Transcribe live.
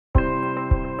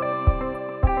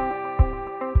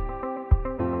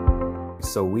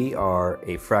So we are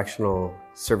a fractional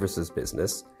services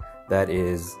business that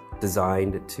is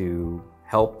designed to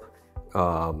help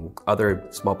other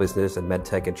small business and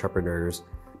medtech entrepreneurs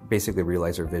basically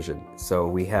realize their vision. So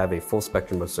we have a full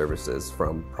spectrum of services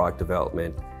from product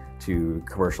development to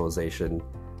commercialization,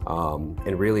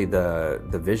 and really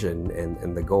the vision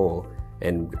and the goal,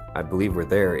 and I believe we're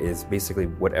there, is basically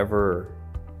whatever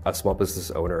a small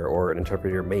business owner or an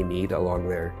entrepreneur may need along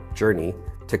their journey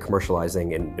to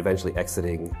commercializing and eventually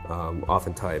exiting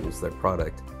oftentimes their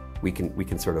product, we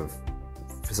can sort of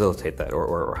facilitate that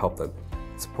or help them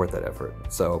support that effort.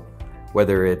 So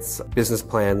whether it's business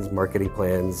plans, marketing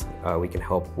plans, we can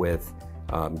help with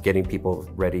getting people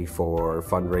ready for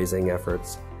fundraising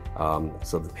efforts,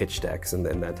 so the pitch decks and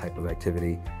then that type of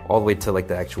activity, all the way to like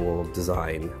the actual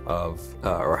design of,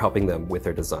 or helping them with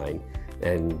their design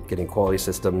and getting quality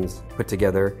systems put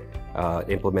together,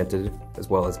 implemented, as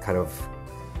well as kind of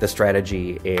the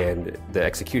strategy and the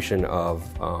execution of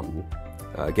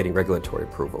getting regulatory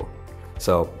approval.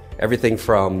 So everything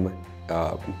from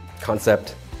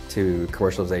concept to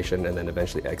commercialization and then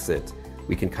eventually exit,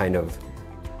 we can kind of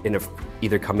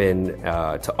either come in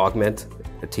to augment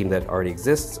a team that already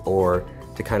exists or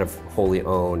to kind of wholly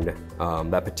own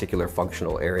that particular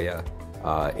functional area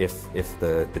if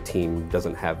the team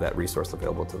doesn't have that resource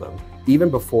available to them. Even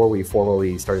before we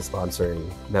formally started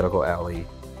sponsoring Medical Alley,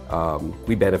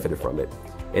 we benefited from it.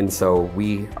 And so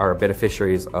we are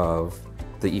beneficiaries of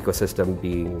the ecosystem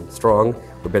being strong.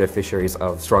 We're beneficiaries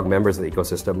of strong members of the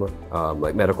ecosystem,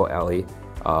 like Medical Alley,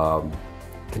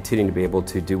 continuing to be able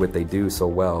to do what they do so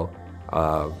well.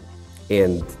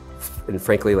 And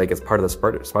frankly, like as part of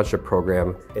the sponsorship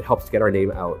program, it helps get our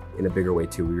name out in a bigger way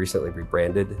too. We recently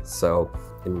rebranded, so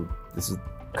this is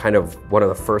kind of one of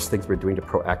the first things we're doing to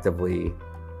proactively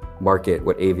market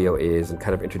what Avio is and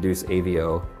kind of introduce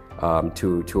Avio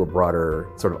to a broader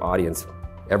sort of audience.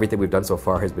 Everything we've done so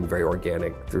far has been very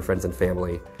organic through friends and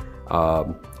family,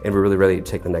 and we're really ready to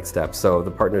take the next step. So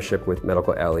the partnership with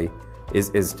Medical Alley is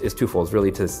twofold.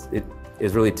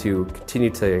 It's really to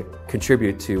continue to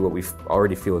contribute to what we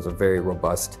already feel is a very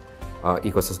robust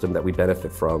ecosystem that we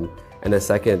benefit from, and the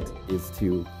second is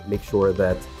to make sure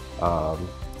that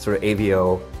sort of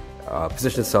Avio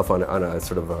positions itself on a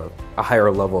sort of a higher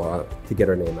level to get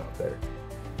our name out there.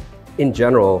 In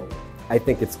general, I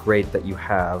think it's great that you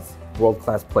have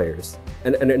world-class players,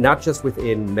 and not just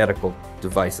within medical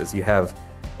devices. You have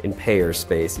in payer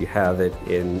space, you have it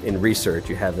in research,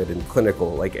 you have it in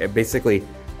clinical, like basically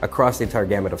across the entire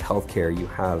gamut of healthcare, you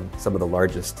have some of the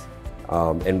largest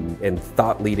and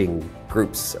thought-leading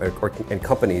groups and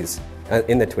companies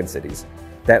in the Twin Cities.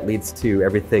 That leads to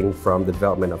everything from the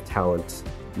development of talent,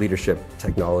 leadership,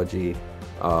 technology,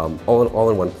 all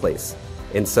in one place.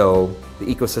 And so the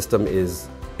ecosystem is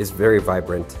very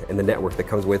vibrant, and the network that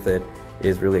comes with it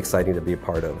is really exciting to be a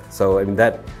part of. So I mean,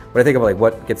 when I think about like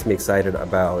what gets me excited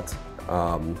about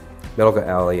Medical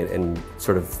Alley and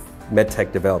sort of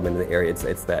medtech development in the area,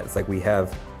 it's that. It's like we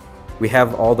have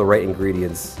all the right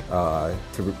ingredients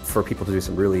for people to do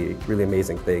some really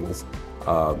amazing things.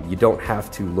 You don't have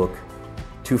to look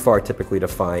too far typically to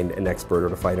find an expert or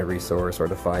to find a resource or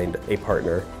to find a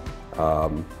partner.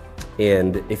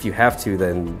 And if you have to,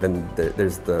 then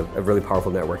there's a really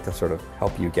powerful network to sort of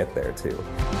help you get there too.